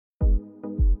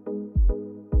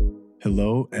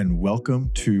Hello and welcome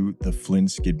to the Flynn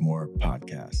Skidmore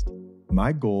podcast.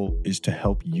 My goal is to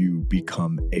help you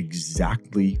become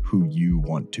exactly who you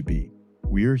want to be.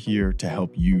 We're here to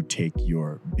help you take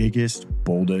your biggest,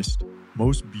 boldest,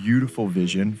 most beautiful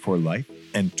vision for life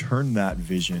and turn that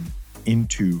vision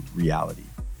into reality.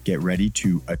 Get ready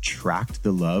to attract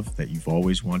the love that you've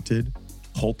always wanted,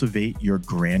 cultivate your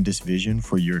grandest vision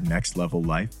for your next level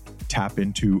life, tap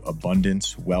into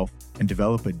abundance, wealth, and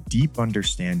develop a deep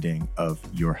understanding of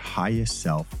your highest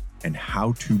self and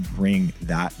how to bring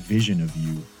that vision of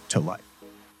you to life.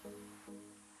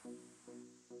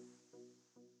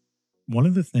 One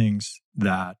of the things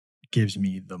that gives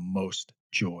me the most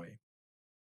joy,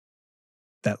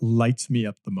 that lights me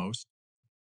up the most,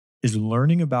 is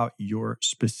learning about your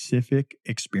specific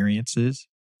experiences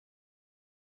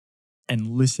and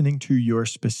listening to your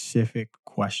specific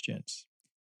questions.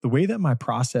 The way that my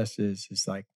process is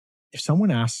like, if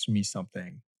someone asks me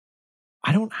something,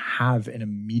 I don't have an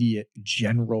immediate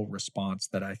general response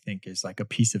that I think is like a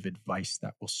piece of advice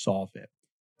that will solve it.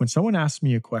 When someone asks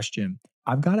me a question,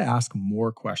 I've got to ask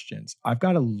more questions. I've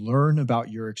got to learn about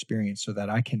your experience so that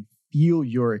I can feel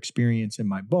your experience in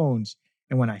my bones.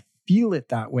 And when I feel it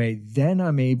that way, then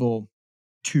I'm able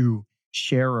to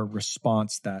share a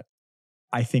response that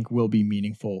I think will be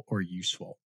meaningful or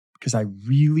useful. Because I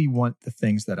really want the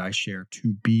things that I share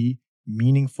to be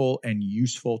meaningful and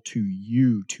useful to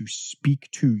you, to speak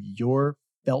to your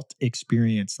felt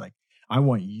experience. Like, I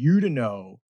want you to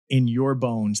know in your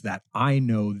bones that I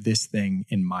know this thing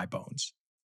in my bones.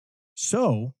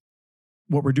 So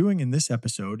what we're doing in this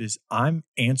episode is I'm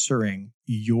answering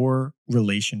your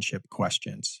relationship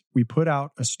questions. We put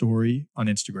out a story on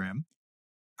Instagram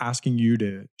asking you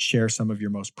to share some of your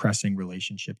most pressing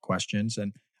relationship questions.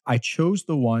 And I chose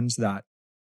the ones that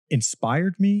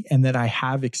inspired me and that I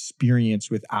have experience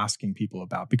with asking people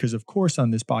about. Because of course,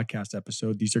 on this podcast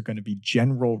episode, these are going to be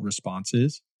general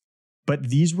responses, but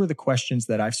these were the questions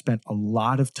that I've spent a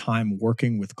lot of time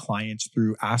working with clients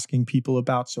through asking people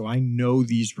about. So I know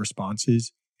these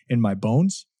responses in my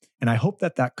bones, and I hope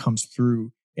that that comes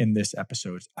through in this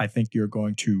episode. I think you're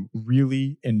going to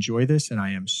really enjoy this, and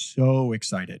I am so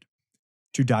excited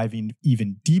to dive in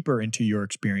even deeper into your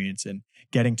experience and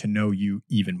getting to know you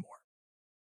even more.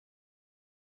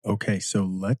 Okay, so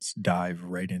let's dive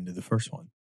right into the first one.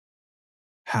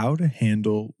 How to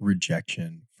handle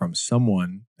rejection from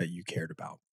someone that you cared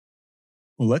about.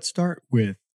 Well, let's start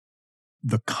with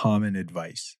the common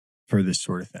advice for this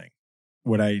sort of thing.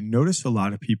 What I notice a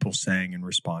lot of people saying in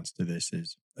response to this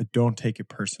is, don't take it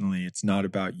personally. It's not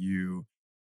about you.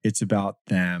 It's about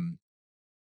them,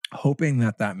 hoping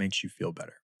that that makes you feel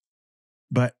better.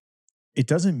 But it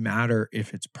doesn't matter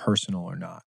if it's personal or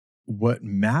not. What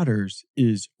matters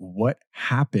is what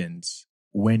happens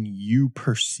when you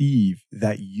perceive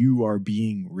that you are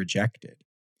being rejected.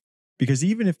 Because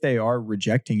even if they are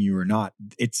rejecting you or not,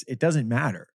 it doesn't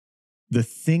matter. The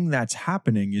thing that's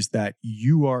happening is that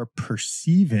you are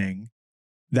perceiving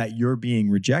that you're being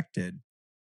rejected.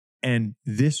 And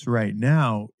this right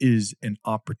now is an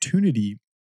opportunity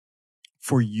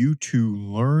for you to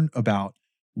learn about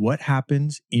what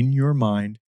happens in your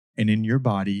mind and in your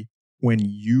body when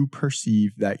you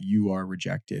perceive that you are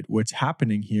rejected. What's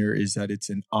happening here is that it's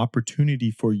an opportunity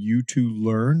for you to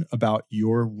learn about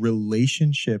your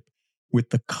relationship with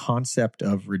the concept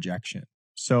of rejection.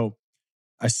 So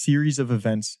a series of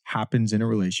events happens in a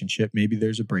relationship. Maybe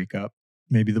there's a breakup.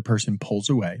 Maybe the person pulls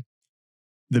away.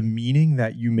 The meaning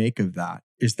that you make of that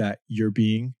is that you're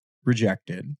being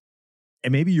rejected,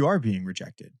 and maybe you are being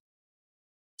rejected.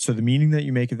 So the meaning that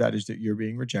you make of that is that you're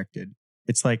being rejected.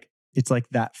 It's like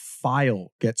that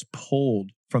file gets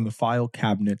pulled from the file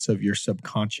cabinets of your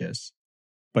subconscious,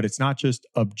 but it's not just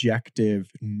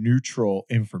objective, neutral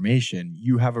information.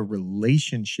 You have a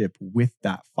relationship with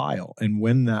that file. And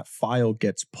when that file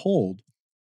gets pulled,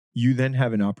 you then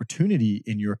have an opportunity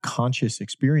in your conscious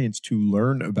experience to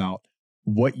learn about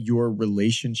what your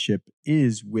relationship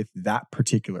is with that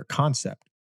particular concept.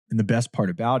 And the best part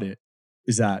about it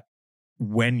is that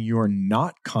when you're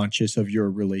not conscious of your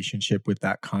relationship with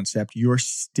that concept, you're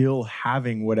still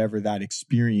having whatever that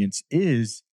experience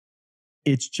is.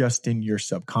 It's just in your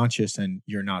subconscious and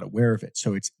you're not aware of it.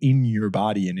 So it's in your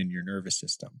body and in your nervous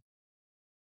system.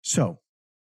 So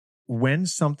when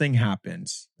something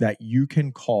happens that you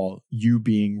can call you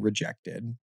being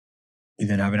rejected, you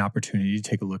then have an opportunity to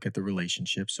take a look at the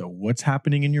relationship. So what's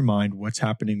happening in your mind? What's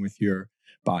happening with your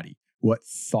body? What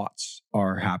thoughts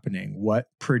are happening? What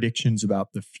predictions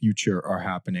about the future are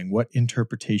happening? What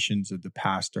interpretations of the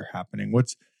past are happening?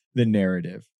 What's the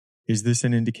narrative? Is this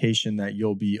an indication that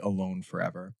you'll be alone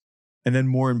forever? And then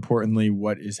more importantly,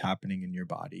 what is happening in your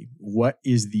body? What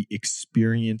is the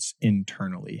experience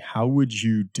internally? How would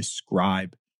you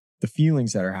describe the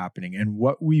feelings that are happening? And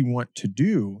what we want to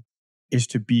do is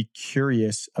to be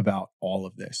curious about all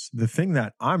of this. The thing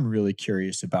that I'm really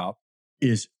curious about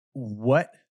is, what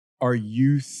are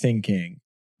you thinking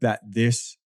that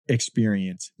this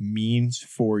experience means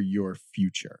for your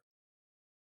future?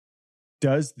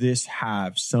 Does this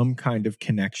have some kind of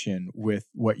connection with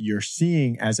what you're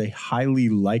seeing as a highly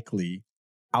likely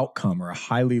outcome or a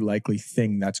highly likely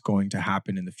thing that's going to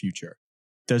happen in the future?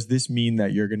 Does this mean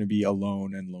that you're going to be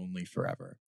alone and lonely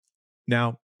forever?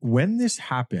 Now, when this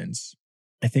happens,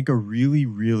 I think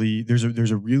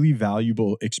there's a really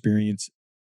valuable experience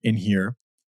in here,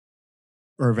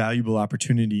 or a valuable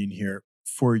opportunity in here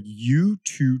for you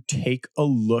to take a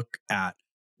look at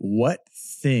what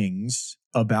things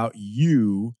about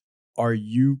you are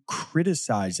you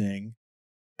criticizing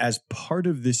as part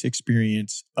of this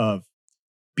experience of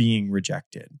being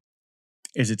rejected.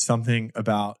 Is it something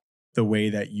about the way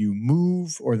that you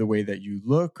move or the way that you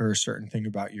look, or a certain thing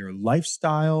about your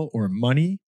lifestyle or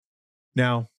money?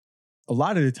 Now, a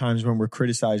lot of the times when we're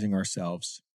criticizing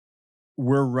ourselves,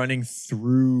 we're running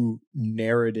through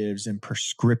narratives and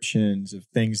prescriptions of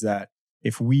things that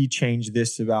if we change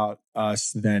this about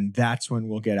us, then that's when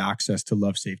we'll get access to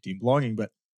love, safety, and belonging.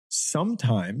 But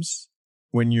sometimes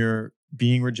when you're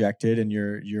being rejected and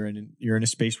you're in a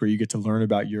space where you get to learn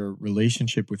about your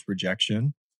relationship with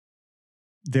rejection,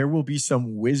 there will be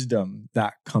some wisdom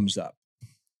that comes up.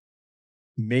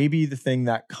 Maybe the thing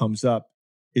that comes up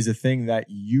is a thing that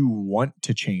you want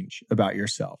to change about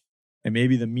yourself. And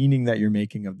maybe the meaning that you're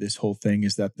making of this whole thing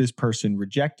is that this person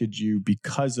rejected you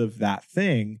because of that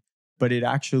thing, but it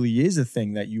actually is a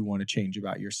thing that you want to change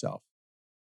about yourself.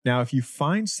 Now, if you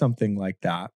find something like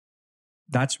that,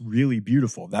 that's really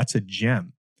beautiful. That's a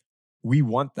gem. We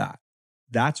want that.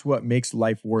 That's what makes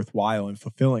life worthwhile and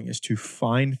fulfilling, is to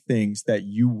find things that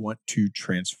you want to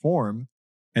transform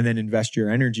and then invest your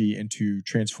energy into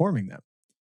transforming them.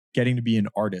 Getting to be an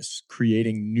artist,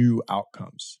 creating new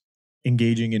outcomes,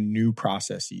 engaging in new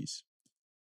processes.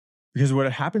 Because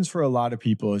what happens for a lot of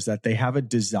people is that they have a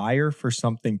desire for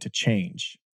something to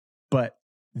change, but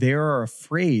they are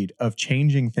afraid of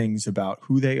changing things about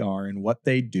who they are and what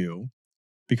they do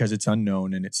because it's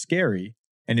unknown and it's scary.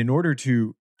 And in order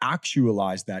to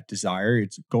actualize that desire,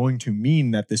 it's going to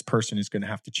mean that this person is going to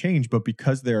have to change. But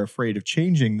because they're afraid of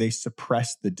changing, they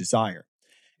suppress the desire.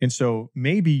 And so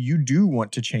maybe you do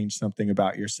want to change something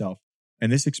about yourself.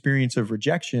 And this experience of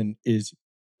rejection is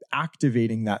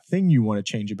activating that thing you want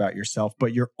to change about yourself.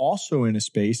 But you're also in a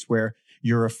space where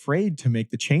you're afraid to make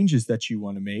the changes that you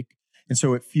want to make. And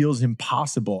so it feels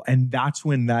impossible. And that's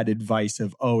when that advice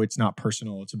of, oh, it's not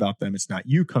personal, it's about them, it's not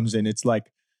you, comes in. It's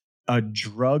like a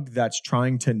drug that's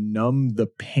trying to numb the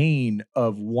pain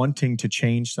of wanting to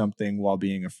change something while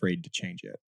being afraid to change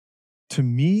it. To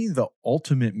me, the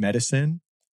ultimate medicine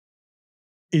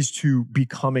is to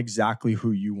become exactly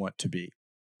who you want to be.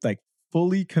 Like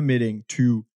fully committing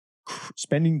to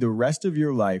spending the rest of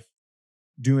your life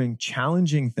doing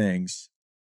challenging things,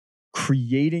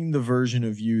 creating the version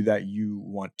of you that you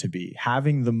want to be,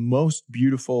 having the most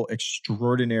beautiful,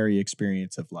 extraordinary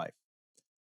experience of life.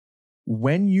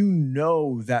 When you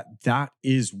know that that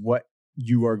is what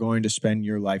you are going to spend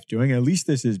your life doing, at least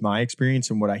this is my experience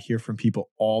and what I hear from people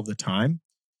all the time,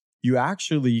 you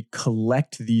actually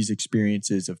collect these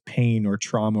experiences of pain or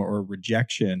trauma or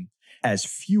rejection as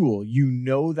fuel. You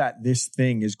know that this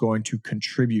thing is going to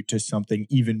contribute to something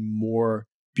even more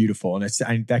beautiful.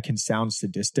 And that can sound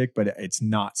sadistic, but it's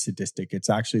not sadistic. It's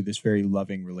actually this very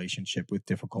loving relationship with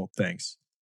difficult things.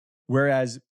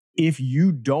 Whereas if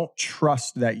you don't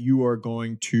trust that you are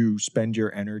going to spend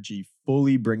your energy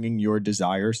fully bringing your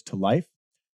desires to life,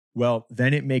 well,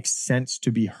 then it makes sense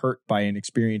to be hurt by an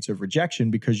experience of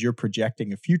rejection because you're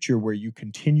projecting a future where you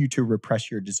continue to repress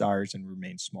your desires and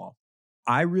remain small.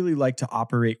 I really like to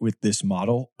operate with this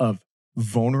model of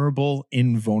vulnerable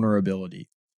invulnerability.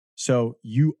 So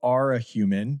you are a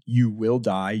human, you will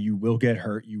die, you will get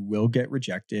hurt, you will get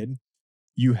rejected.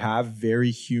 You have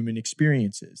very human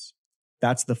experiences.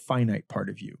 That's the finite part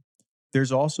of you.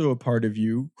 There's also a part of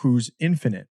you who's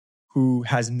infinite, who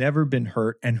has never been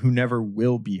hurt and who never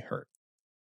will be hurt.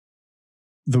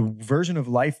 The version of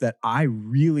life that I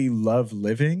really love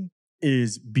living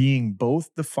is being both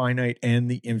the finite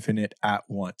and the infinite at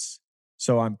once.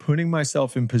 So I'm putting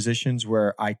myself in positions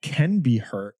where I can be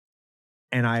hurt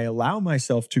and I allow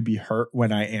myself to be hurt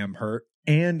when I am hurt.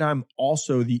 And I'm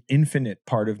also the infinite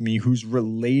part of me who's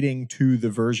relating to the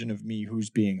version of me who's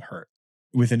being hurt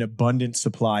with an abundant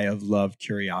supply of love,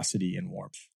 curiosity, and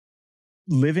warmth.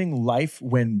 living life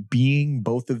when being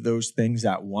both of those things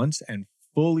at once and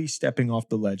fully stepping off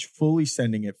the ledge, fully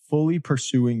sending it, fully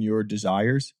pursuing your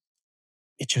desires,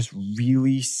 it just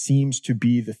really seems to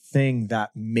be the thing that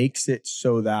makes it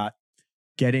so that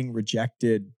getting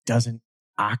rejected doesn't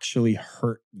actually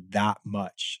hurt that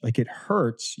much. Like it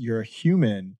hurts, you're a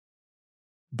human,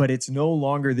 but it's no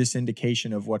longer this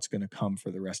indication of what's going to come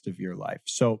for the rest of your life.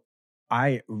 So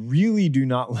I really do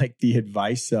not like the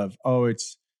advice of, oh,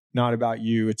 it's not about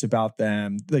you, it's about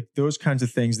them. Like those kinds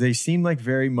of things, they seem like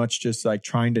very much just like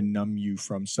trying to numb you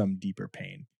from some deeper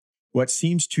pain. What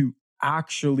seems to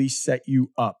actually set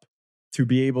you up to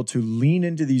be able to lean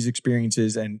into these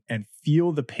experiences and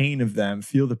feel the pain of them,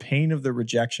 feel the pain of the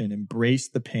rejection, embrace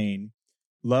the pain,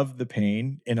 love the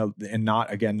pain and not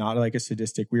like a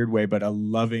sadistic weird way, but a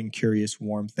loving, curious,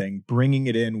 warm thing, bringing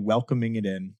it in, welcoming it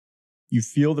in. You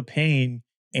feel the pain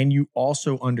and you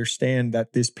also understand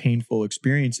that this painful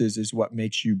experiences is what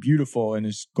makes you beautiful and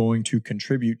is going to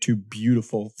contribute to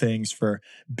beautiful things for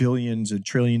billions and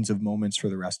trillions of moments for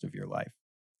the rest of your life.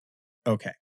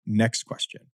 Okay, next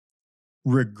question.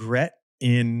 Regret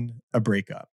in a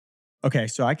breakup. Okay,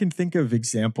 so I can think of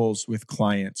examples with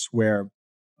clients where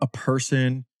a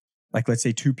person, like let's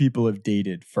say two people have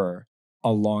dated for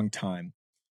a long time,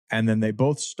 and then they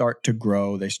both start to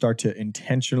grow. They start to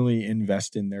intentionally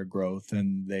invest in their growth,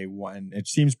 and it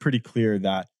seems pretty clear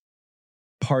that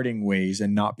parting ways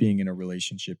and not being in a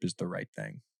relationship is the right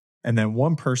thing. And then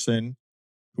one person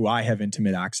who I have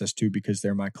intimate access to because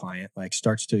they're my client, like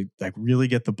starts to like really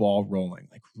get the ball rolling,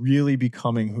 like really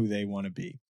becoming who they want to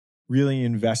be, really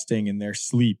investing in their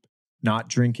sleep, not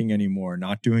drinking anymore,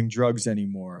 not doing drugs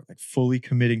anymore, like fully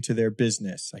committing to their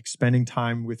business, like spending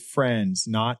time with friends,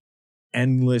 not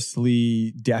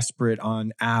endlessly desperate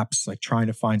on apps, like trying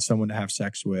to find someone to have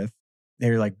sex with.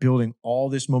 They're like building all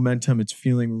this momentum. It's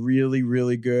feeling really,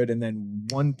 really good. And then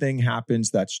one thing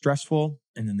happens that's stressful,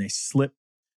 and then they slip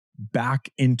back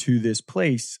into this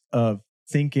place of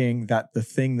thinking that the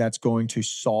thing that's going to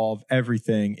solve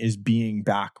everything is being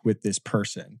back with this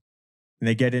person. And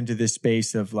they get into this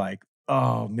space of like,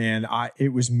 oh man,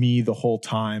 it was me the whole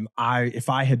time. If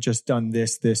I had just done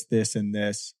this, and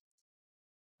this.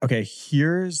 Okay,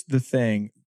 here's the thing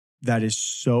that is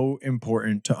so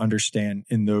important to understand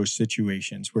in those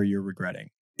situations where you're regretting.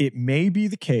 It may be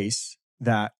the case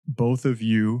that both of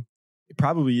you, it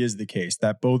probably is the case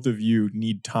that both of you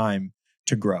need time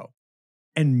to grow.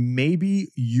 And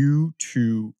maybe you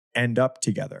two end up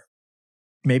together.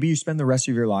 Maybe you spend the rest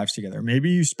of your lives together.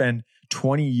 Maybe you spend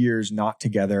 20 years not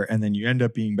together and then you end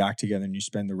up being back together and you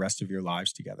spend the rest of your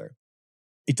lives together.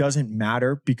 It doesn't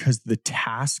matter because the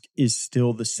task is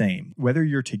still the same. Whether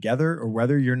you're together or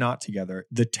whether you're not together,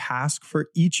 the task for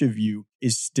each of you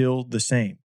is still the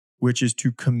same, which is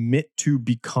to commit to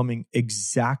becoming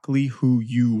exactly who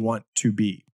you want to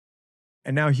be.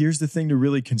 And now here's the thing to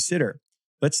really consider.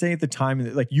 Let's say at the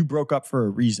time, like you broke up for a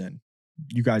reason.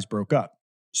 You guys broke up.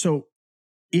 So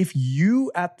if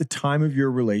you at the time of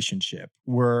your relationship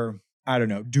were, I don't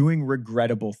know, doing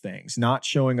regrettable things, not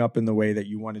showing up in the way that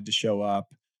you wanted to show up,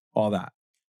 all that.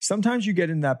 Sometimes you get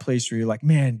in that place where you're like,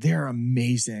 man, they're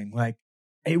amazing. Like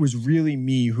it was really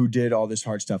me who did all this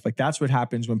hard stuff. Like that's what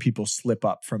happens when people slip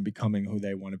up from becoming who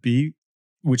they want to be,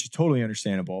 which is totally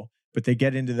understandable. But they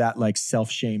get into that like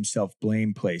self-shame,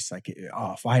 self-blame place. Like,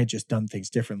 oh, if I had just done things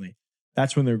differently,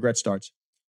 that's when the regret starts.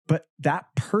 But that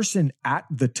person at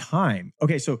the time,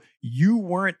 okay, so you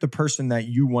weren't the person that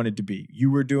you wanted to be.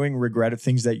 You were doing regret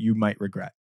things that you might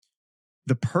regret.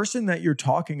 The person that you're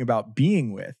talking about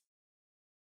being with,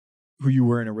 who you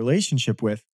were in a relationship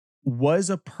with,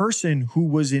 was a person who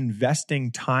was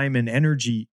investing time and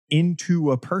energy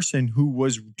into a person who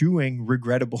was doing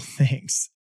regrettable things.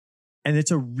 And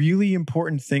it's a really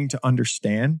important thing to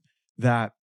understand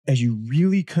that as you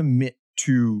really commit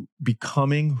to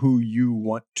becoming who you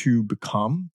want to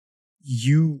become,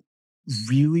 you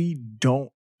really don't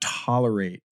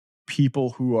tolerate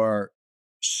people who are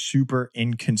super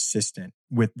inconsistent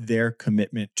with their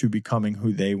commitment to becoming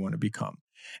who they want to become.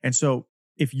 And so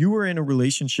if you were in a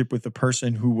relationship with a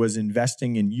person who was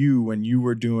investing in you when you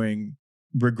were doing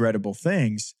regrettable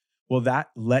things, well, that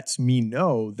lets me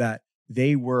know that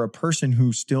they were a person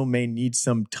who still may need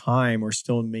some time or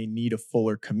still may need a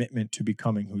fuller commitment to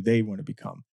becoming who they want to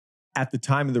become. At the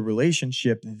time of the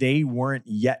relationship, they weren't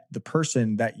yet the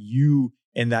person that you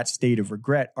in that state of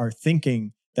regret are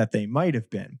thinking that they might have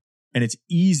been. And it's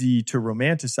easy to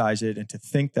romanticize it and to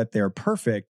think that they're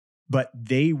perfect, but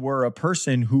they were a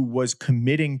person who was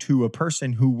committing to a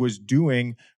person who was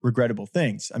doing regrettable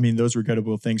things. I mean, those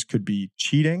regrettable things could be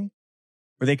cheating,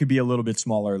 or they could be a little bit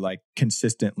smaller, like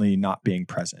consistently not being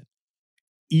present.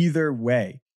 either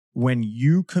way, when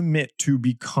you commit to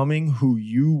becoming who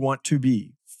you want to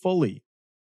be fully,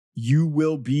 you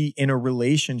will be in a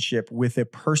relationship with a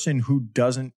person who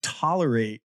doesn't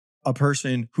tolerate a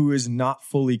person who is not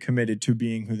fully committed to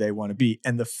being who they want to be.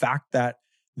 And the fact that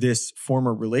this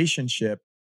former relationship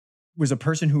was a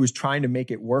person who was trying to make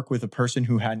it work with a person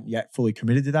who hadn't yet fully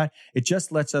committed to that, it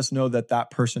just lets us know that that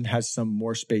person has some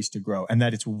more space to grow, and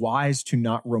that it's wise to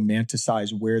not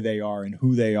romanticize where they are and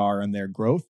who they are and their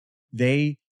growth.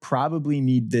 They probably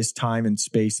need this time and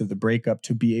space of the breakup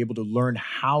to be able to learn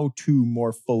how to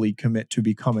more fully commit to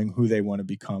becoming who they want to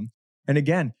become. And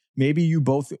again, maybe you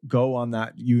both go on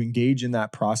that, you engage in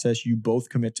that process, you both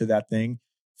commit to that thing.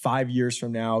 5 years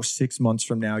from now, 6 months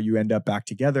from now, you end up back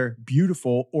together.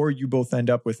 Beautiful. Or you both end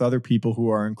up with other people who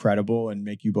are incredible and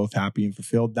make you both happy and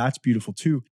fulfilled. That's beautiful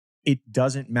too. It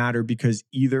doesn't matter, because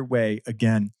either way,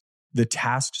 again, the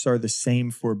tasks are the same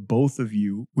for both of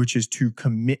you, which is to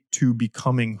commit to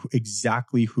becoming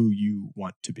exactly who you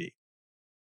want to be.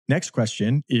 Next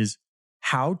question is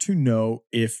how to know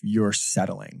if you're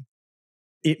settling.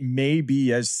 It may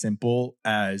be as simple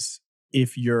as,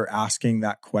 if you're asking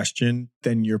that question,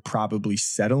 then you're probably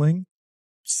settling.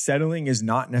 Settling is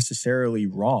not necessarily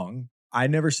wrong. I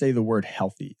never say the word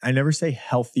healthy. I never say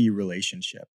healthy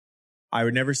relationship. I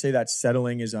would never say that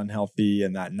settling is unhealthy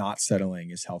and that not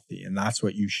settling is healthy, and that's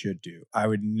what you should do. I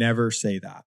would never say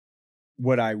that.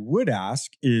 What I would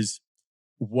ask is,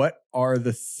 what are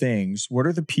the things, what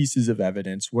are the pieces of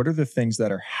evidence, what are the things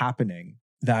that are happening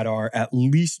that are at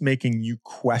least making you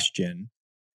question,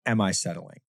 am I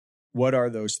settling? What are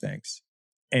those things?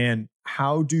 And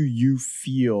how do you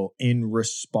feel in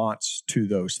response to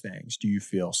those things? Do you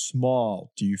feel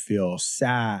small? Do you feel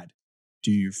sad?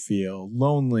 Do you feel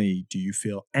lonely? Do you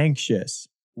feel anxious?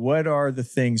 What are the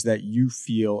things that you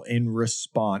feel in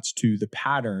response to the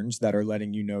patterns that are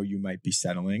letting you know you might be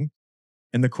settling?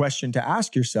 And the question to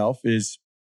ask yourself is,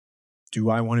 do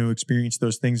I want to experience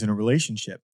those things in a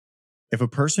relationship? If a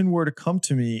person were to come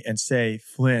to me and say,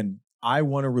 Flynn, I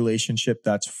want a relationship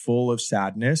that's full of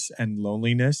sadness and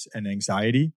loneliness and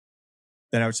anxiety,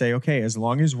 then I would say, okay, as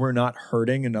long as we're not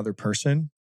hurting another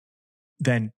person,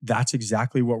 then that's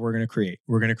exactly what we're going to create.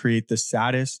 We're going to create the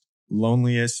saddest,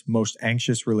 loneliest, most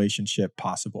anxious relationship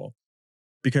possible.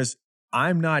 Because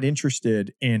I'm not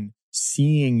interested in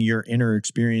seeing your inner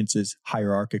experiences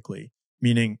hierarchically,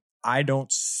 meaning I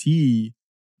don't see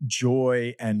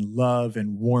joy and love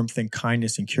and warmth and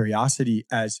kindness and curiosity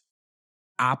as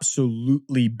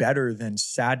absolutely better than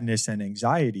sadness and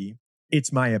anxiety.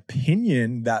 It's my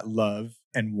opinion that love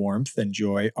and warmth and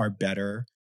joy are better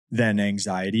than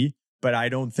anxiety, but I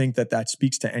don't think that that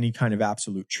speaks to any kind of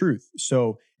absolute truth.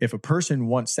 So if a person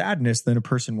wants sadness, then a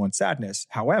person wants sadness.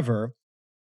 However,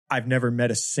 I've never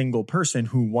met a single person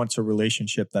who wants a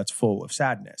relationship that's full of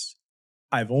sadness.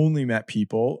 I've only met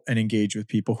people and engaged with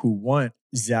people who want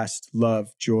zest, love,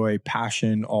 joy,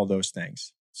 passion, all those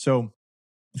things. So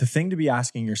the thing to be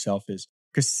asking yourself is,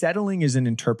 because settling is an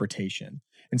interpretation.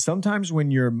 And sometimes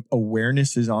when your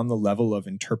awareness is on the level of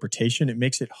interpretation, it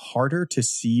makes it harder to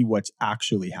see what's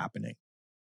actually happening.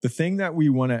 The thing that we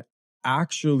want to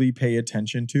actually pay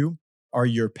attention to are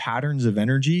your patterns of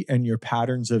energy and your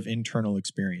patterns of internal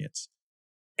experience.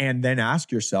 And then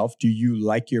ask yourself, do you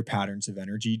like your patterns of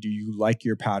energy? Do you like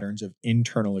your patterns of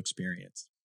internal experience?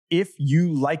 If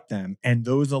you like them and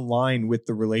those align with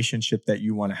the relationship that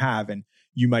you want to have, and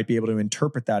you might be able to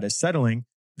interpret that as settling,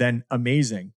 then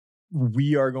amazing.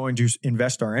 We are going to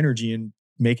invest our energy in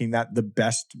making that the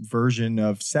best version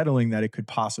of settling that it could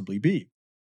possibly be.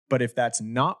 But if that's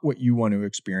not what you want to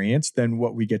experience, then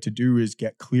what we get to do is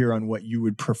get clear on what you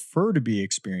would prefer to be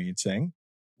experiencing,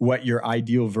 what your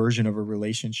ideal version of a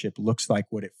relationship looks like,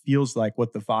 what it feels like,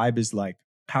 what the vibe is like,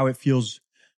 how it feels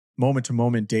moment to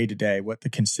moment, day to day, what the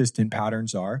consistent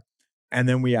patterns are. And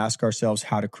then we ask ourselves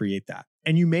how to create that.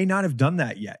 And you may not have done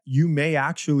that yet. You may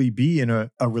actually be in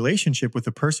a relationship with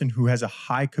a person who has a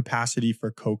high capacity for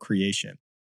co-creation.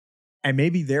 And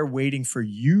maybe they're waiting for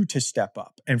you to step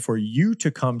up and for you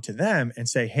to come to them and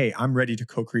say, hey, I'm ready to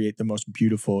co-create the most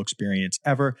beautiful experience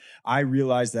ever. I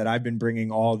realize that I've been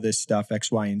bringing all this stuff,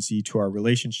 X, Y, and Z to our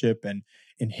relationship and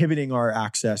inhibiting our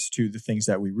access to the things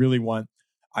that we really want.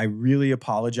 I really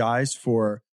apologize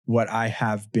for what I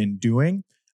have been doing.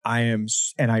 I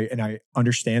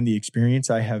understand the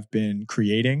experience I have been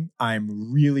creating.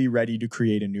 I'm really ready to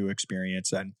create a new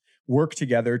experience and work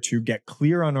together to get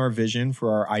clear on our vision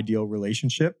for our ideal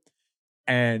relationship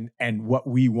and what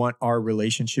we want our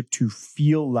relationship to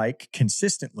feel like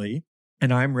consistently.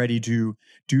 And I'm ready to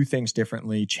do things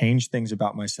differently, change things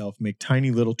about myself, make tiny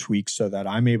little tweaks so that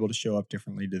I'm able to show up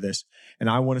differently to this. And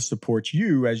I want to support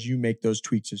you as you make those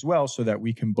tweaks as well so that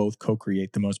we can both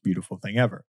co-create the most beautiful thing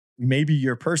ever. Maybe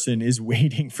your person is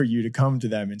waiting for you to come to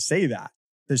them and say that.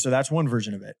 So that's one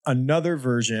version of it. Another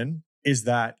version is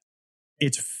that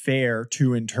it's fair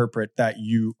to interpret that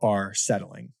you are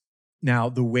settling. Now,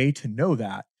 the way to know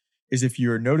that is if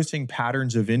you're noticing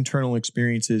patterns of internal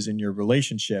experiences in your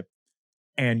relationship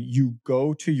and you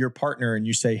go to your partner and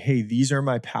you say, hey, these are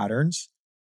my patterns.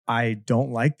 I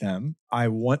don't like them. I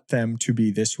want them to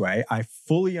be this way. I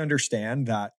fully understand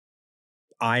that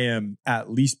I am at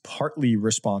least partly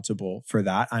responsible for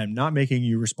that. I am not making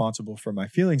you responsible for my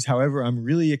feelings. However, I'm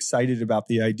really excited about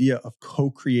the idea of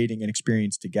co-creating an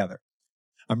experience together.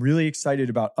 I'm really excited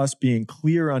about us being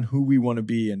clear on who we want to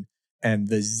be and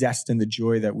the zest and the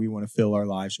joy that we want to fill our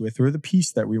lives with, or the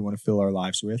peace that we want to fill our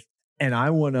lives with. And I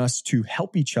want us to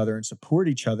help each other and support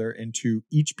each other into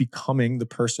each becoming the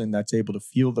person that's able to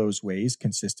feel those ways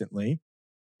consistently.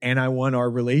 And I want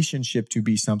our relationship to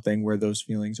be something where those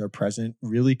feelings are present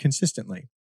really consistently.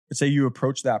 Let's say you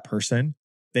approach that person,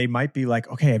 they might be like,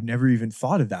 okay, I've never even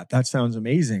thought of that. That sounds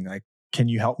amazing. Like, can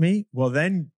you help me? Well,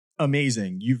 then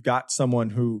amazing. You've got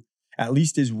someone who at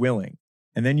least is willing.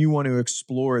 And then you want to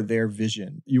explore their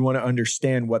vision. You want to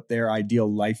understand what their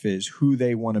ideal life is, who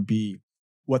they want to be,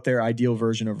 what their ideal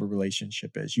version of a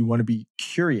relationship is. You want to be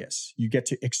curious. You get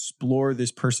to explore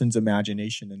this person's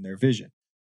imagination and their vision,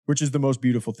 which is the most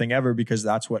beautiful thing ever, because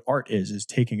that's what art is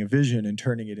taking a vision and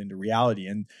turning it into reality.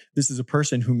 And this is a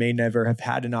person who may never have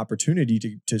had an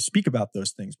opportunity to speak about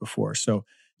those things before. So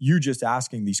you just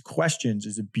asking these questions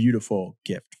is a beautiful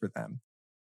gift for them.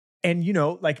 And,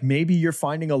 like maybe you're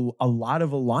finding a lot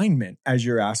of alignment as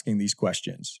you're asking these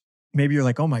questions. Maybe you're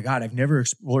like, oh my God, I've never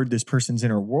explored this person's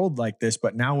inner world like this.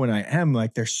 But now when I am,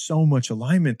 like, there's so much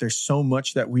alignment. There's so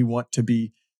much that we want to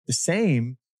be the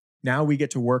same. Now we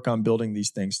get to work on building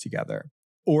these things together,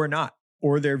 or not,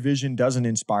 or their vision doesn't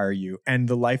inspire you and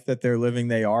the life that they're living,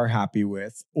 they are happy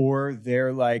with, or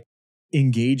they're like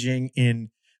engaging in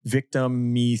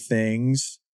victim me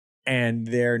things and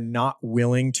they're not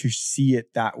willing to see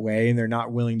it that way and they're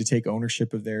not willing to take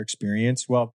ownership of their experience.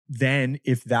 Well, then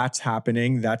if that's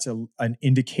happening, that's an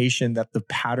indication that the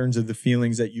patterns of the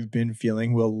feelings that you've been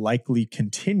feeling will likely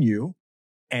continue.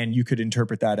 And you could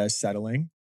interpret that as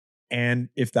settling. And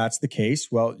if that's the case,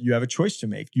 well, you have a choice to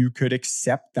make. You could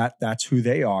accept that that's who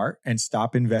they are and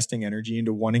stop investing energy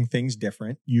into wanting things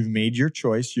different. You've made your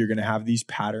choice. You're going to have these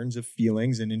patterns of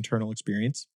feelings and internal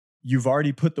experience. You've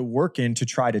already put the work in to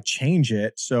try to change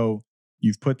it. So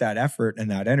you've put that effort and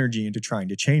that energy into trying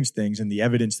to change things. And the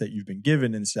evidence that you've been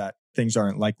given is that things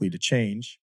aren't likely to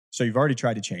change. So you've already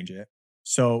tried to change it.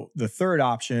 So the third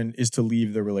option is to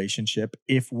leave the relationship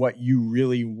if what you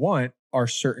really want are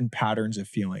certain patterns of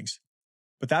feelings.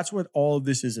 But that's what all of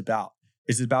this is about.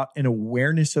 It's about an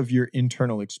awareness of your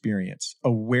internal experience,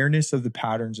 awareness of the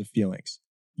patterns of feelings.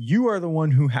 You are the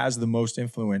one who has the most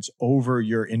influence over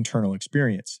your internal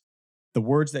experience. The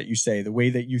words that you say, the way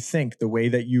that you think, the way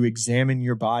that you examine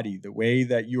your body, the way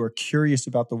that you are curious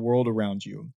about the world around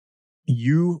you.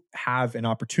 You have an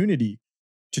opportunity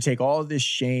to take all of this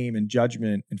shame and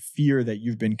judgment and fear that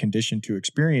you've been conditioned to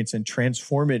experience and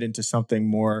transform it into something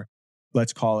more,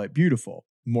 let's call it beautiful,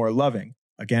 more loving.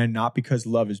 Again, not because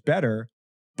love is better,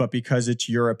 but because it's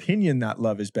your opinion that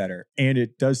love is better. And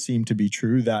it does seem to be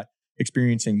true that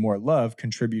experiencing more love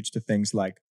contributes to things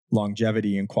like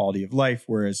longevity and quality of life,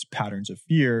 whereas patterns of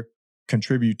fear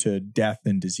contribute to death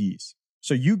and disease.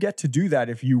 So you get to do that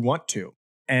if you want to.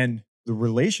 And the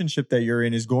relationship that you're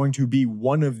in is going to be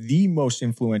one of the most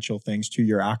influential things to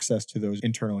your access to those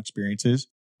internal experiences.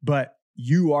 But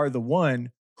you are the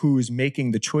one who is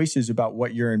making the choices about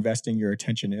what you're investing your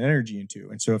attention and energy into.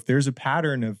 And so if there's a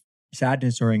pattern of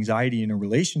sadness or anxiety in a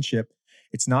relationship,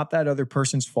 it's not that other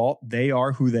person's fault. They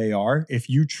are who they are. If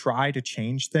you try to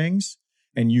change things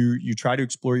and you try to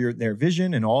explore their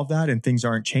vision and all of that, and things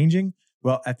aren't changing,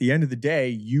 well, at the end of the day,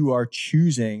 you are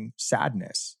choosing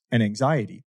sadness and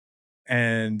anxiety.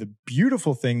 And the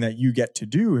beautiful thing that you get to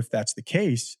do, if that's the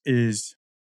case, is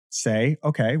say,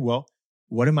 okay, well,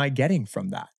 what am I getting from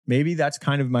that? Maybe that's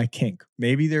kind of my kink.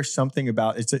 Maybe there's something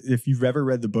about it. If you've ever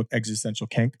read the book Existential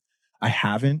Kink, I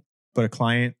haven't, but a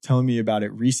client telling me about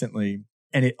it recently,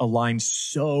 and it aligns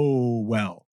so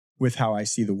well with how I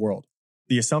see the world.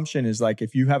 The assumption is like,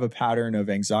 if you have a pattern of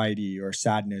anxiety or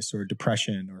sadness or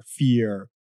depression or fear,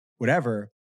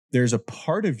 whatever, there's a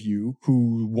part of you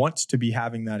who wants to be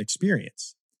having that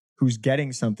experience, who's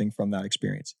getting something from that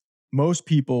experience. Most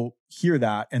people hear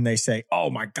that and they say, oh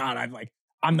my God,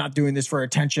 I'm not doing this for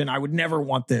attention. I would never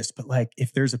want this. But like,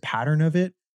 if there's a pattern of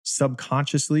it,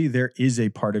 subconsciously, there is a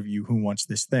part of you who wants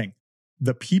this thing.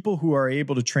 The people who are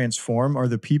able to transform are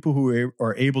the people who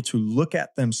are able to look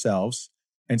at themselves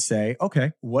and say,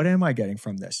 okay, what am I getting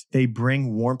from this? They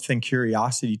bring warmth and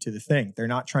curiosity to the thing. They're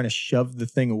not trying to shove the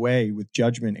thing away with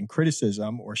judgment and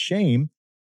criticism or shame.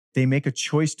 They make a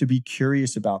choice to be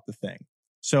curious about the thing.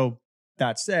 So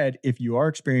that said, if you are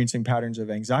experiencing patterns of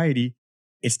anxiety,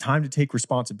 it's time to take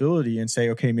responsibility and say,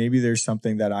 okay, maybe there's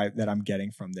something that I'm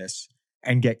getting from this,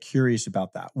 and get curious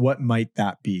about that. What might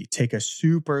that be? Take a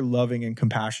super loving and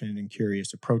compassionate and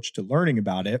curious approach to learning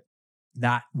about it.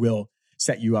 That will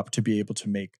set you up to be able to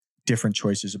make different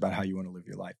choices about how you want to live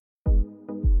your life.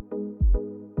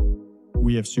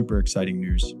 We have super exciting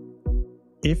news.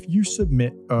 If you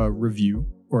submit a review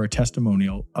or a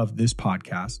testimonial of this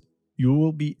podcast, you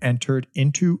will be entered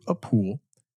into a pool,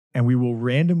 and we will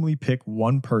randomly pick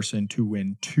one person to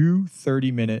win 2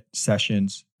 30-minute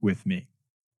sessions with me,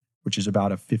 which is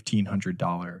about a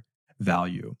 $1,500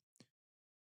 value.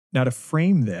 Now, to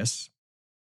frame this,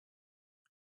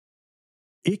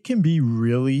 it can be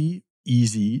really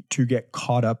easy to get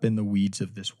caught up in the weeds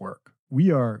of this work. We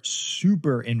are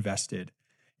super invested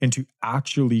into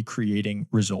actually creating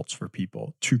results for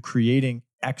people, to creating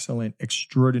excellent,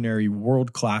 extraordinary,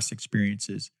 world-class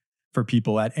experiences for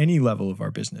people at any level of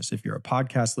our business. If you're a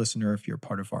podcast listener, if you're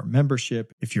part of our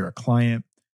membership, if you're a client,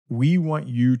 we want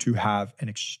you to have an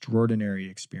extraordinary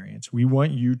experience. We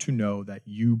want you to know that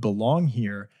you belong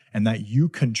here and that you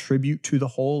contribute to the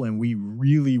whole, and we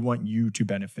really want you to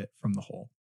benefit from the whole.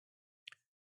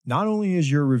 Not only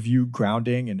is your review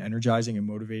grounding and energizing and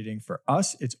motivating for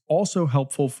us, it's also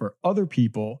helpful for other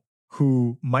people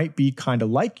who might be kind of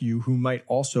like you, who might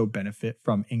also benefit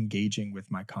from engaging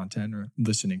with my content or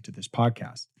listening to this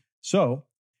podcast. So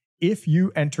if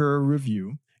you enter a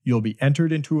review, you'll be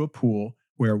entered into a pool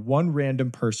where one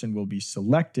random person will be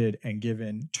selected and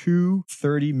given 2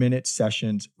 30-minute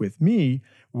sessions with me,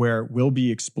 where we'll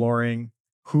be exploring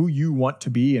who you want to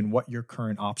be and what your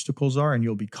current obstacles are. And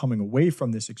you'll be coming away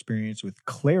from this experience with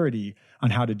clarity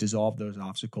on how to dissolve those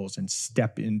obstacles and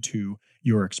step into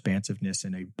your expansiveness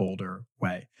in a bolder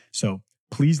way. So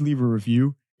please leave a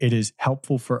review. It is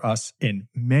helpful for us in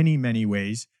many, many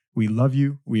ways. We love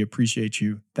you. We appreciate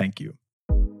you. Thank you.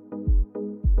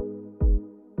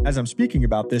 As I'm speaking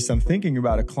about this, I'm thinking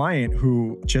about a client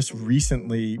who just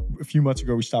recently, a few months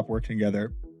ago, we stopped working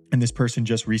together. And this person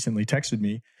just recently texted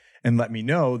me and let me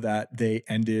know that they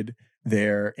ended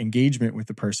their engagement with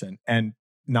the person. And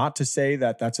not to say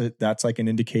that that's like an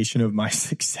indication of my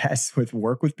success with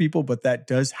work with people, but that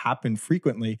does happen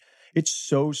frequently. It's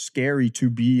so scary to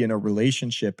be in a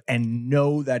relationship and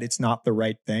know that it's not the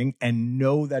right thing, and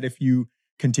know that if you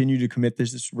continue to commit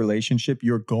this relationship,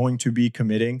 you're going to be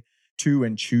committing to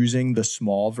and choosing the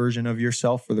small version of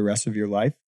yourself for the rest of your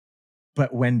life.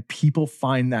 But when people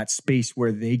find that space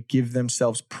where they give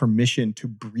themselves permission to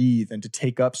breathe and to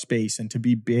take up space and to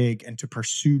be big and to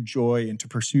pursue joy and to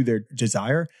pursue their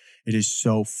desire, it is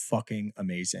so fucking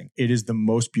amazing. It is the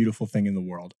most beautiful thing in the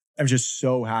world. I'm just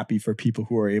so happy for people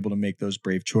who are able to make those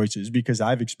brave choices, because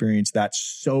I've experienced that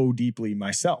so deeply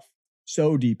myself,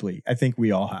 so deeply. I think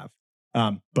we all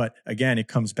have. But again, it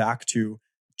comes back to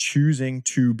choosing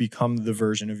to become the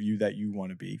version of you that you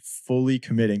want to be, fully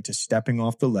committing to stepping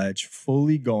off the ledge,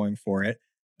 fully going for it.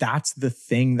 That's the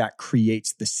thing that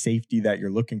creates the safety that you're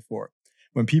looking for.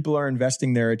 When people are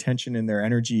investing their attention and their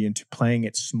energy into playing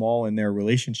it small in their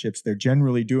relationships, they're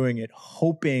generally doing it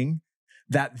hoping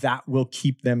that that will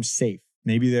keep them safe.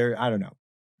 Maybe I don't know.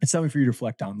 It's something for you to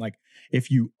reflect on. Like,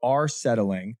 if you are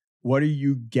settling, what are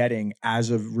you getting as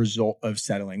a result of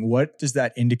settling? What does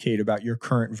that indicate about your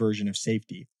current version of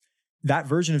safety? That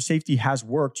version of safety has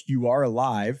worked. You are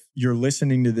alive. You're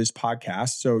listening to this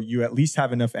podcast. So you at least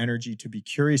have enough energy to be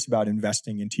curious about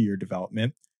investing into your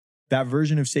development. That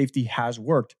version of safety has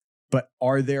worked, but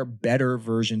are there better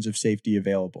versions of safety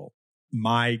available?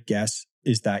 My guess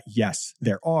is that yes,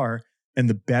 there are. And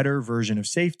the better version of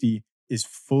safety is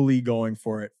fully going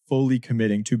for it, fully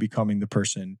committing to becoming the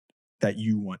person that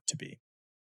you want to be.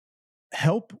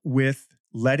 Help with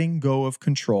letting go of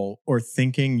control or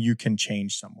thinking you can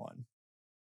change someone.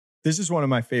 This is one of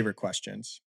my favorite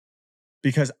questions,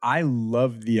 because I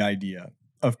love the idea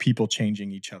of people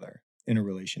changing each other in a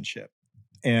relationship.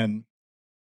 And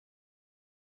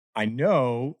I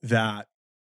know that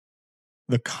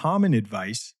the common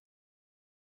advice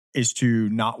is to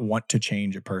not want to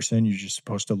change a person. You're just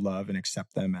supposed to love and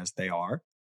accept them as they are.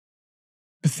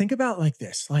 But think about like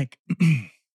this, like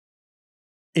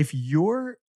if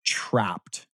you're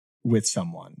trapped with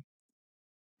someone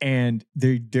and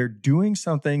they're doing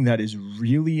something that is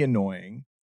really annoying.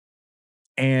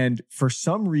 And for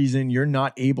some reason, you're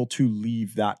not able to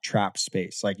leave that trap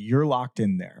space. Like you're locked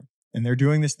in there and they're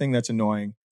doing this thing that's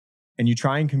annoying. And you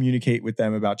try and communicate with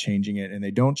them about changing it and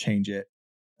they don't change it.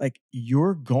 Like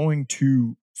you're going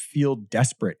to feel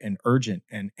desperate and urgent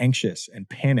and anxious and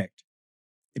panicked.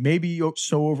 It may be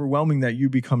so overwhelming that you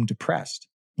become depressed.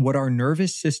 What our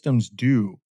nervous systems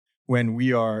do when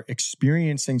we are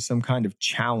experiencing some kind of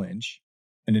challenge,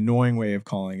 an annoying way of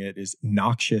calling it is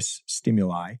noxious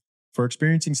stimuli. For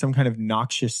experiencing some kind of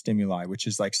noxious stimuli, which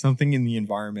is like something in the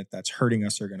environment that's hurting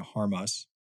us or going to harm us,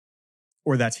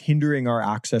 or that's hindering our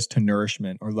access to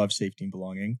nourishment or love, safety, and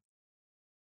belonging,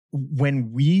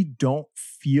 when we don't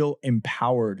feel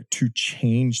empowered to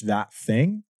change that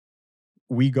thing,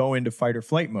 we go into fight or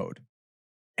flight mode.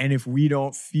 And if we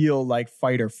don't feel like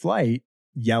fight or flight,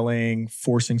 yelling,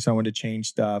 forcing someone to change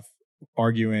stuff,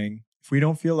 arguing, if we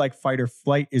don't feel like fight or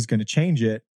flight is going to change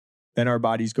it, then our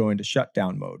bodies go into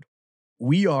shutdown mode.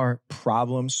 We are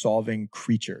problem-solving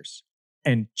creatures.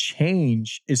 And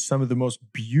change is one of the most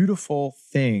beautiful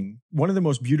things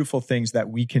that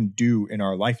we can do in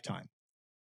our lifetime.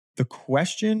 The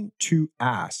question to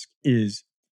ask is,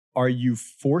 are you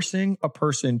forcing a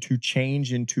person to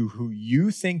change into who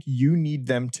you think you need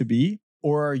them to be?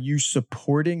 Or are you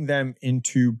supporting them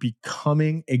into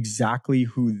becoming exactly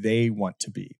who they want to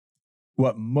be?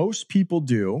 What most people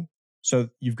do, so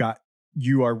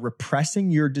you are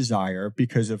repressing your desire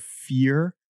because of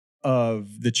fear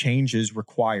of the changes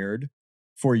required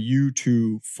for you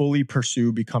to fully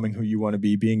pursue becoming who you want to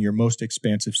be, being your most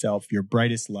expansive self, your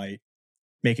brightest light,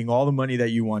 making all the money that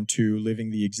you want to,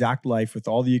 living the exact life with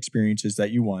all the experiences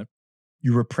that you want.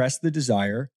 You repress the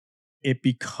desire. It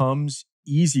becomes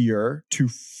easier to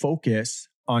focus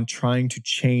on trying to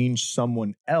change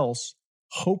someone else,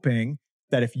 hoping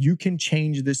that if you can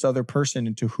change this other person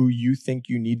into who you think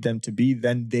you need them to be,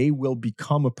 then they will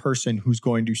become a person who's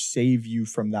going to save you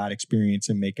from that experience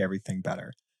and make everything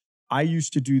better. I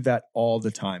used to do that all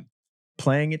the time,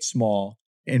 playing it small,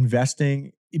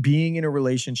 investing, being in a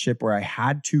relationship where I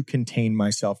had to contain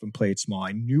myself and play it small.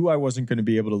 I knew I wasn't going to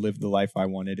be able to live the life I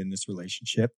wanted in this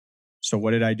relationship. So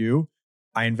what did I do?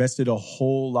 I invested a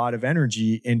whole lot of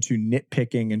energy into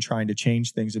nitpicking and trying to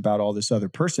change things about all this other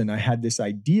person. I had this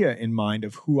idea in mind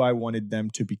of who I wanted them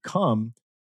to become.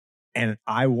 And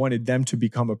I wanted them to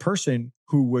become a person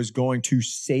who was going to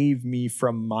save me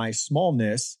from my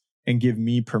smallness and give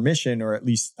me permission, or at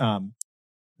least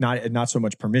not so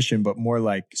much permission, but more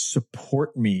like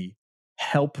support me,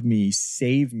 help me,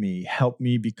 save me, help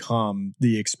me become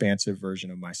the expansive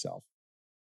version of myself.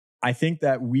 I think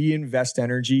that we invest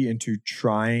energy into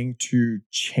trying to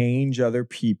change other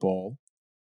people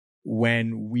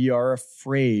when we are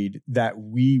afraid that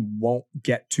we won't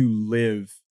get to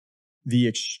live the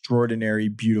extraordinary,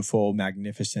 beautiful,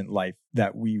 magnificent life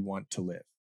that we want to live.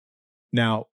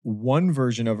 Now, one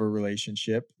version of a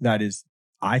relationship that is,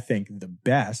 I think, the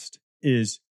best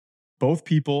is both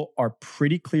people are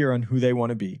pretty clear on who they want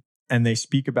to be, and they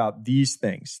speak about these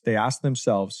things. They ask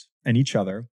themselves and each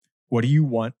other, what do you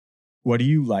want? What do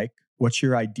you like? What's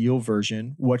your ideal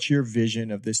version? What's your vision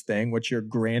of this thing? What's your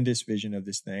grandest vision of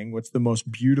this thing? What's the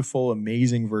most beautiful,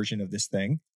 amazing version of this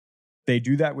thing? They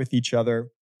do that with each other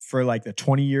for like the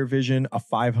 20-year vision, a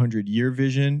 500-year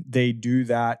vision. They do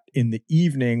that in the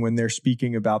evening when they're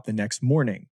speaking about the next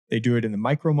morning. They do it in the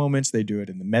micro moments. They do it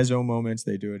in the meso moments.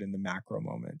 They do it in the macro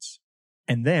moments.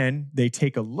 And then they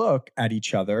take a look at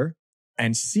each other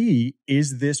and see,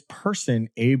 is this person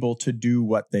able to do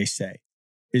what they say?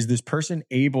 Is this person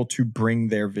able to bring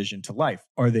their vision to life?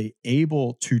 Are they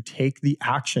able to take the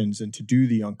actions and to do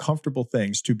the uncomfortable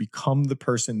things to become the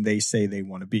person they say they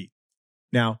want to be?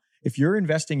 Now, if you're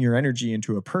investing your energy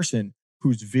into a person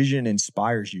whose vision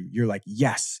inspires you, you're like,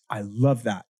 yes, I love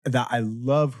that. I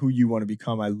love who you want to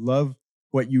become. I love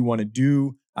what you want to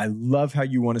do. I love how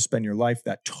you want to spend your life.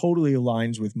 That totally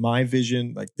aligns with my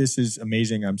vision. Like, this is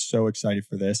amazing. I'm so excited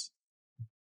for this.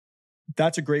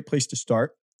 That's a great place to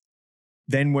start.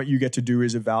 Then what you get to do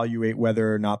is evaluate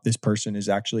whether or not this person is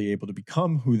actually able to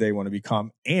become who they want to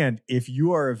become. And if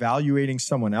you are evaluating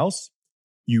someone else,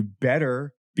 you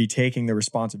better be taking the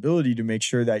responsibility to make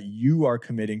sure that you are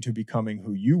committing to becoming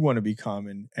who you want to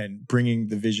become and bringing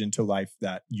the vision to life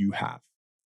that you have.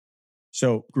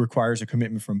 So it requires a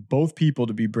commitment from both people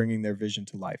to be bringing their vision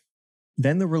to life.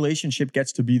 Then the relationship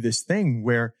gets to be this thing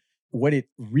where what it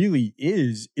really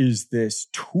is this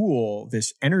tool,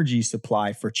 this energy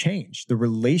supply for change. The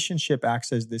relationship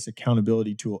acts as this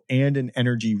accountability tool and an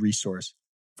energy resource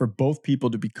for both people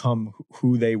to become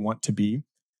who they want to be.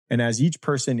 And as each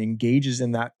person engages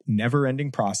in that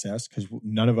never-ending process, because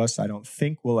none of us, I don't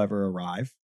think, will ever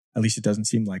arrive, at least it doesn't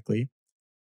seem likely,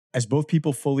 as both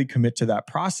people fully commit to that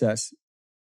process,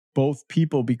 both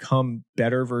people become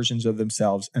better versions of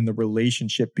themselves and the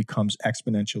relationship becomes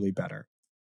exponentially better.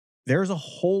 There's a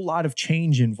whole lot of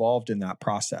change involved in that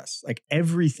process. Like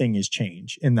everything is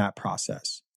change in that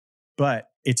process. But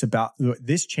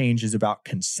this change is about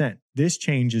consent. This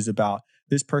change is about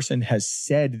this person has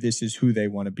said this is who they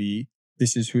want to be.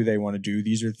 This is who they want to do.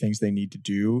 These are the things they need to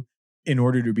do in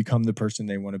order to become the person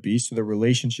they want to be. So the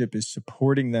relationship is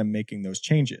supporting them making those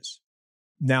changes.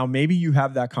 Now, maybe you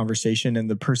have that conversation and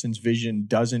the person's vision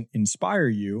doesn't inspire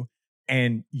you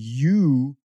and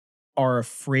you are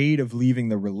afraid of leaving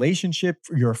the relationship.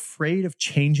 You're afraid of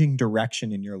changing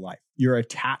direction in your life. You're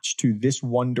attached to this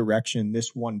one direction,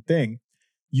 this one thing.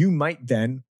 You might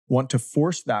then want to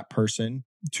force that person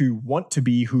to want to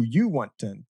be who you want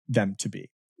them to be.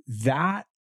 That,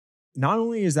 not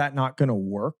only is that not going to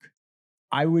work,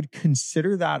 I would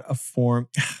consider that a form.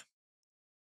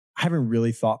 I haven't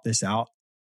really thought this out,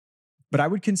 but I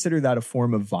would consider that a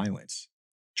form of violence,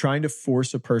 trying to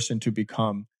force a person to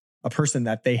become a person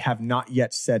that they have not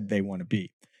yet said they want to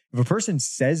be. If a person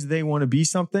says they want to be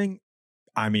something,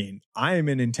 I mean, I am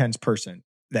an intense person,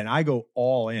 then I go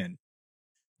all in.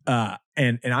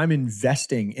 And I'm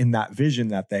investing in that vision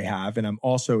that they have. And I'm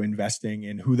also investing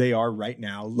in who they are right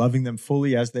now, loving them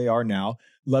fully as they are now,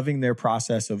 loving their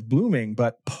process of blooming.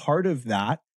 But part of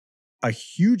that, a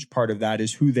huge part of that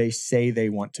is who they say they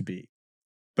want to be.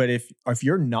 But if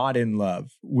you're not in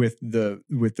love with the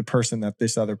person that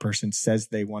this other person says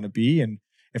they want to be, and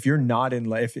if you're not in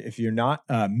love, if you're not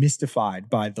mystified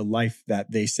by the life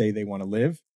that they say they want to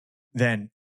live, then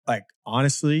like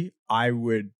honestly, I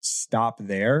would stop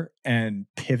there and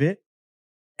pivot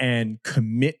and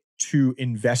commit to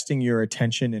investing your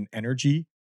attention and energy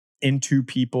into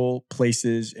people,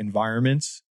 places,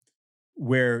 environments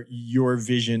where your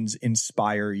visions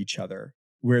inspire each other,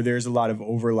 where there's a lot of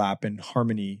overlap and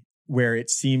harmony, where it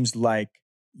seems like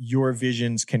your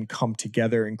visions can come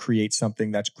together and create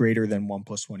something that's greater than 1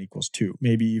 + 1 = 2,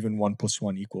 maybe even 1 +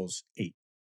 1 = 8.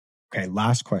 Okay,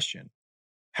 last question.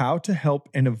 How to help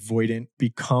an avoidant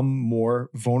become more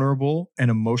vulnerable and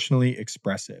emotionally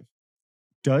expressive?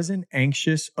 Does an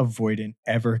anxious avoidant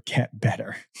ever get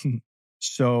better?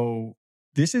 So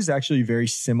this is actually very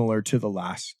similar to the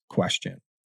last question.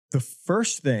 The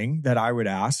first thing that I would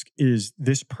ask is,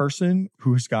 this person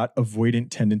who's got avoidant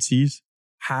tendencies,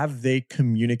 have they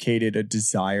communicated a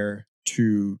desire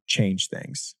to change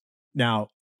things? Now,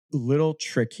 little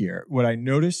trick here. What I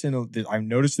notice I've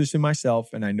noticed this in myself,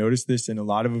 and I noticed this in a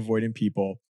lot of avoidant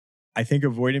people. I think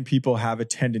avoidant people have a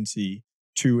tendency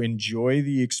to enjoy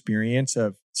the experience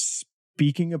of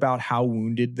speaking about how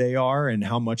wounded they are and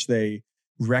how much they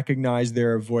recognize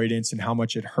their avoidance and how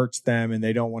much it hurts them, and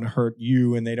they don't want to hurt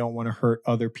you and they don't want to hurt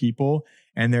other people.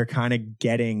 And they're kind of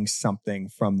getting something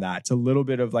from that. It's a little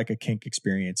bit of like a kink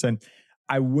experience. And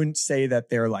I wouldn't say that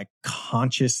they're like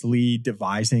consciously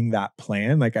devising that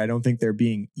plan. Like, I don't think they're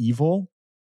being evil,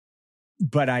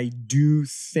 but I do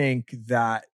think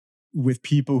that with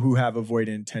people who have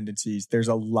avoidant tendencies, there's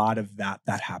a lot of that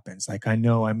happens. Like, I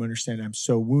know, I'm understanding, I'm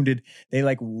so wounded. They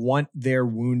like want their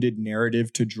wounded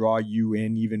narrative to draw you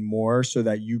in even more so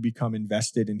that you become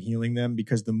invested in healing them,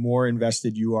 because the more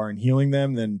invested you are in healing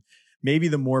them, then maybe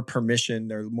the more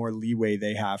permission or more leeway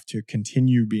they have to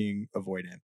continue being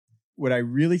avoidant. What I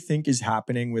really think is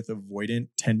happening with avoidant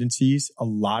tendencies a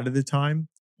lot of the time,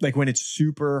 like when it's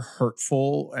super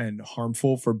hurtful and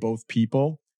harmful for both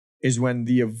people, is when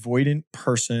the avoidant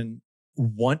person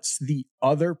wants the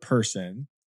other person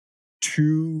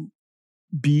to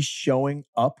be showing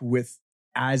up with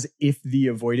as if the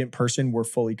avoidant person were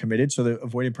fully committed. So the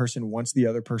avoidant person wants the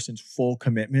other person's full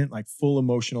commitment, like full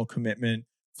emotional commitment,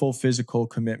 full physical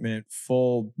commitment,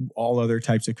 full all other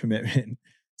types of commitment,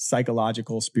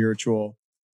 psychological, spiritual.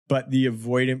 But the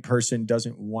avoidant person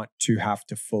doesn't want to have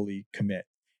to fully commit.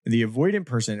 And the avoidant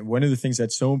person, one of the things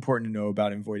that's so important to know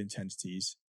about avoidant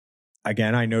tendencies,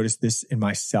 again, I noticed this in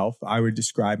myself. I would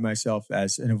describe myself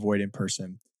as an avoidant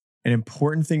person. An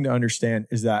important thing to understand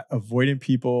is that avoidant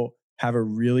people have a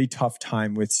really tough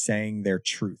time with saying their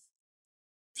truth.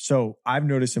 So I've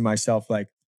noticed in myself, like,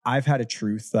 I've had a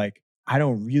truth, like, I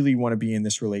don't really want to be in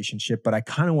this relationship, but I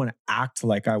kind of want to act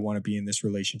like I want to be in this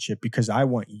relationship because I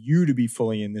want you to be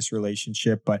fully in this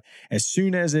relationship. But as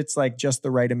soon as it's like just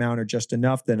the right amount or just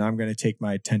enough, then I'm going to take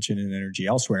my attention and energy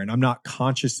elsewhere. And I'm not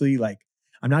consciously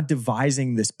I'm not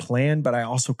devising this plan, but I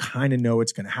also kind of know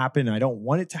it's going to happen. I don't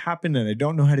want it to happen and I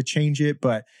don't know how to change it,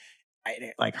 but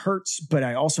it like hurts, but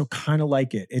I also kind of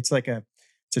like it. It's like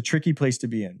It's a tricky place to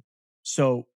be in.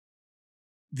 So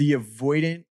the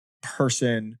avoidant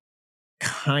person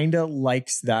kind of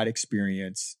likes that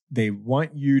experience. They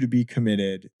want you to be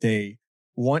committed. They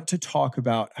want to talk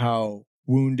about how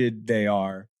wounded they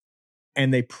are.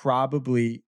 And they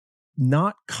probably,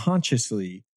 not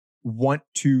consciously, want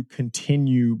to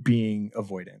continue being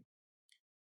avoidant.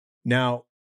 Now,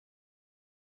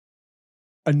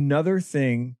 another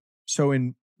thing, so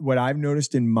in what I've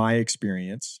noticed in my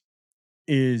experience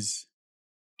is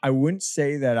I wouldn't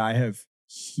say that I have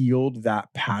healed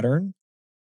that pattern.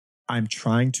 I'm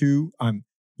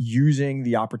using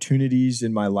the opportunities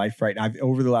in my life right now.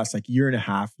 Over the last year and a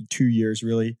half, 2 years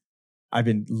really, I've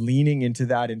been leaning into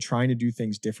that and trying to do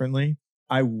things differently.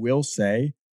 I will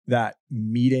say that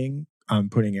meeting, I'm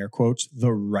putting air quotes,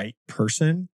 the right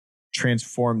person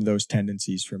transformed those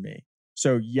tendencies for me.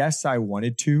 So yes, I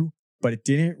wanted to, but it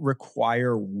didn't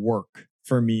require work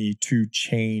for me to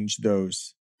change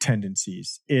those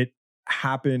tendencies. It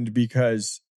happened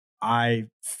because I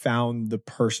found the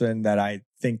person that I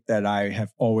think that I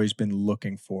have always been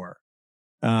looking for.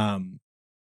 And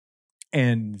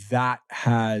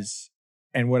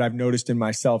what I've noticed in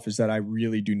myself is that I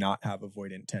really do not have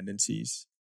avoidant tendencies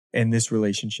in this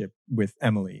relationship with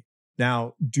Emily.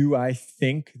 Now, do I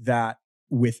think that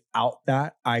without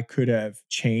that, I could have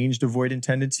changed avoidant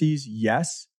tendencies?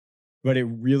 Yes, but it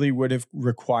really would have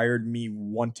required me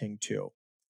wanting to.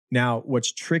 Now,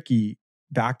 what's tricky,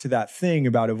 back to that thing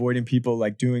about avoiding people,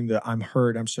 doing the I'm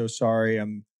hurt, I'm so sorry,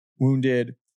 I'm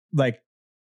wounded,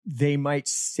 they might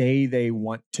say they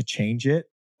want to change it.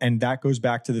 And that goes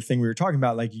back to the thing we were talking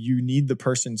about, you need the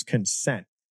person's consent.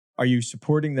 Are you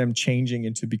supporting them changing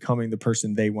into becoming the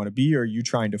person they want to be, or are you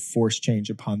trying to force change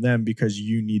upon them because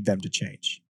you need them to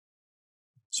change?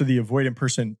 So the avoidant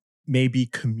person may be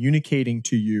communicating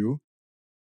to you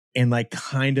and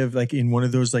in one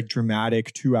of those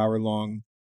dramatic 2-hour long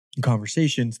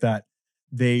conversations that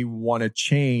they want to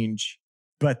change,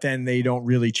 but then they don't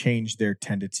really change their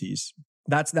tendencies.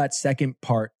 That's that second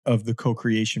part of the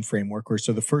co-creation framework.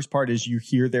 So the first part is you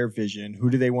hear their vision. Who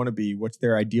do they want to be? What's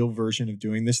their ideal version of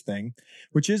doing this thing?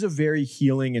 Which is a very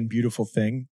healing and beautiful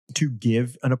thing to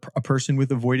give a person with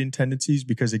avoidant tendencies,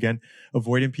 because again,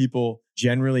 avoidant people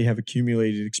generally have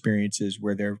accumulated experiences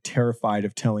where they're terrified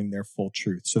of telling their full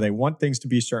truth. So they want things to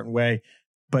be a certain way,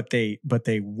 but they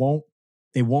won't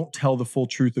tell the full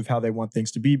truth of how they want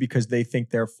things to be because they think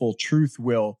their full truth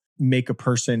will make a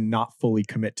person not fully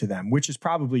commit to them, which is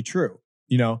probably true.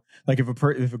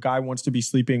 If a guy wants to be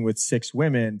sleeping with 6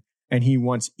 women and he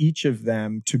wants each of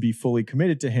them to be fully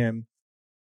committed to him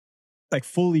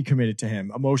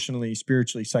emotionally,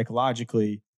 spiritually,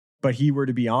 psychologically, but he were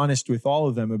to be honest with all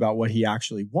of them about what he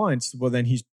actually wants, well, then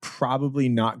he's probably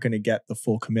not going to get the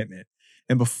full commitment.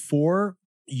 And before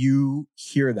you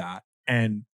hear that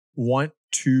and want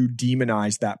to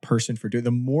demonize that person for doing,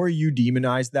 the more you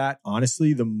demonize that,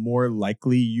 honestly, the more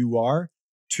likely you are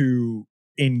to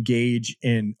engage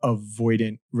in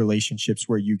avoidant relationships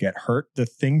where you get hurt. The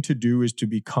thing to do is to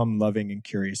become loving and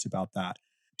curious about that.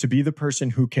 To be the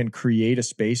person who can create a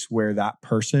space where that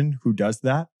person who does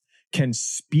that can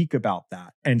speak about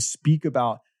that and speak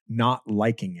about not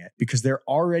liking it, because they're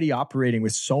already operating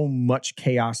with so much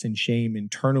chaos and shame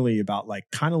internally about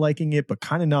kind of liking it, but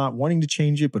kind of not wanting to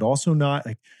change it, but also not.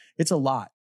 It's a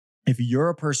lot. If you're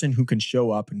a person who can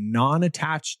show up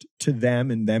non-attached to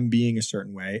them and them being a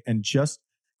certain way and just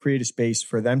create a space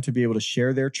for them to be able to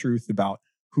share their truth about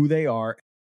who they are,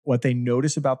 what they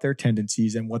notice about their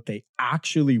tendencies and what they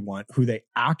actually want, who they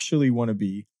actually want to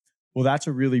be, well, that's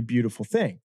a really beautiful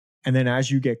thing. And then as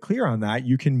you get clear on that,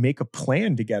 you can make a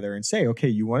plan together and say, okay,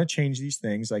 you want to change these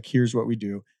things, here's what we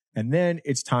do. And then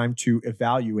it's time to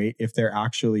evaluate if they're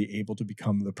actually able to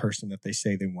become the person that they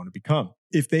say they want to become.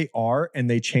 If they are, and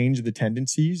they change the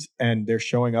tendencies and they're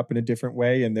showing up in a different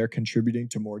way and they're contributing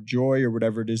to more joy or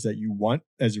whatever it is that you want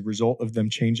as a result of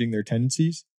them changing their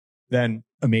tendencies, then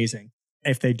amazing.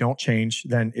 If they don't change,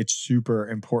 then it's super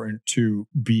important to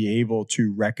be able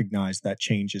to recognize that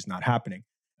change is not happening.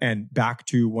 And back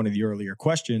to one of the earlier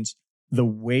questions, the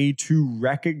way to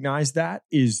recognize that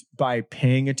is by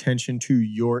paying attention to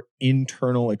your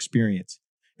internal experience.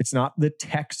 It's not the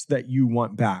text that you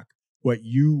want back. What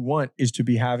you want is to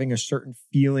be having a certain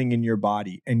feeling in your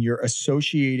body, and you're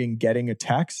associating getting a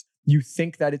text. You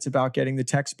think that it's about getting the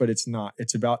text, but it's not.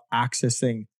 It's about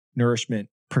accessing nourishment,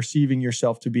 perceiving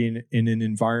yourself to be in an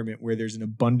environment where there's an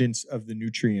abundance of the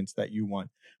nutrients that you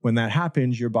want. When that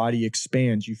happens, your body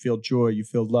expands. You feel joy, you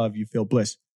feel love, you feel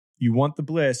bliss. You want the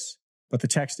bliss, but the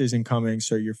text isn't coming,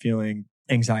 so you're feeling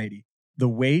anxiety. The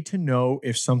way to know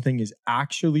if something is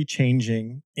actually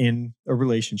changing in a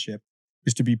relationship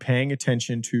is to be paying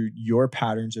attention to your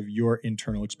patterns of your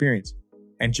internal experience.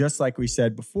 And just like we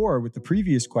said before with the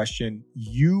previous question,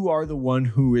 you are the one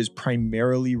who is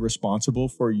primarily responsible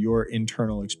for your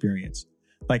internal experience.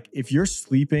 Like if you're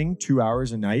sleeping 2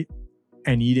 hours a night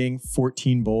and eating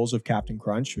 14 bowls of Captain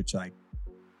Crunch, which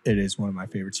it is one of my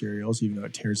favorite cereals, even though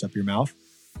it tears up your mouth,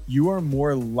 you are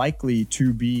more likely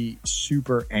to be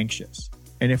super anxious.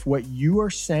 And if what you are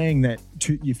saying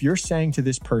if you're saying to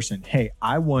this person, hey,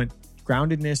 I want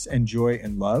groundedness and joy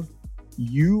and love,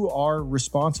 you are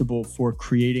responsible for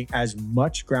creating as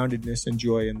much groundedness and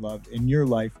joy and love in your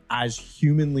life as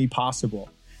humanly possible.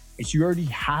 It's you already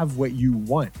have what you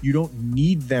want. You don't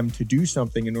need them to do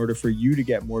something in order for you to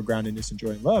get more groundedness and joy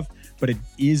and love. But it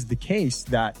is the case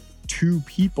that two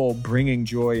people bringing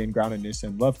joy and groundedness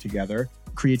and love together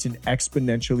creates an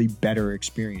exponentially better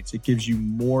experience. It gives you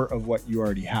more of what you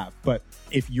already have. But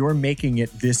if you're making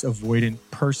it this avoidant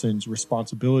person's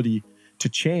responsibility to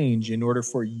change in order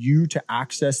for you to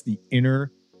access the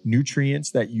inner nutrients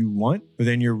that you want,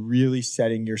 then you're really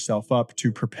setting yourself up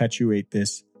to perpetuate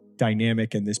this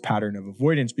dynamic and this pattern of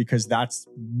avoidance, because that's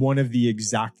one of the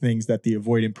exact things that the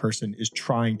avoidant person is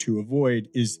trying to avoid,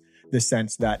 is the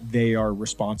sense that they are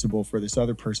responsible for this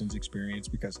other person's experience,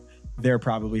 because they're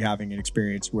probably having an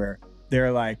experience where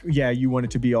they're like, yeah, you want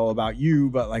it to be all about you,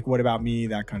 but like, what about me?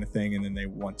 That kind of thing. And then they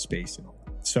want space and all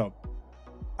that. So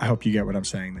I hope you get what I'm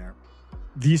saying there.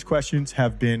 These questions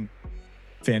have been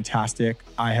fantastic.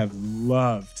 I have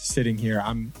loved sitting here.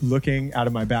 I'm looking out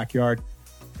of my backyard.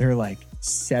 There are like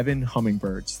 7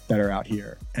 hummingbirds that are out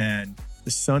here, and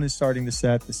the sun is starting to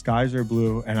set. The skies are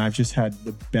blue, and I've just had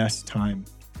the best time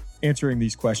answering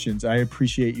these questions. I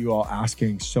appreciate you all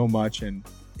asking so much and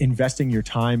investing your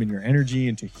time and your energy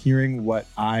into hearing what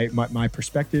my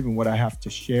perspective and what I have to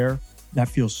share. That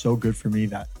feels so good for me,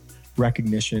 that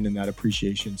recognition and that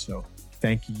appreciation. So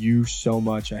thank you so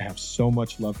much. I have so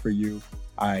much love for you.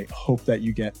 I hope that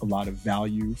you get a lot of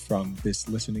value from this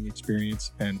listening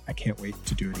experience, and I can't wait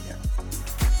to do it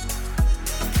again.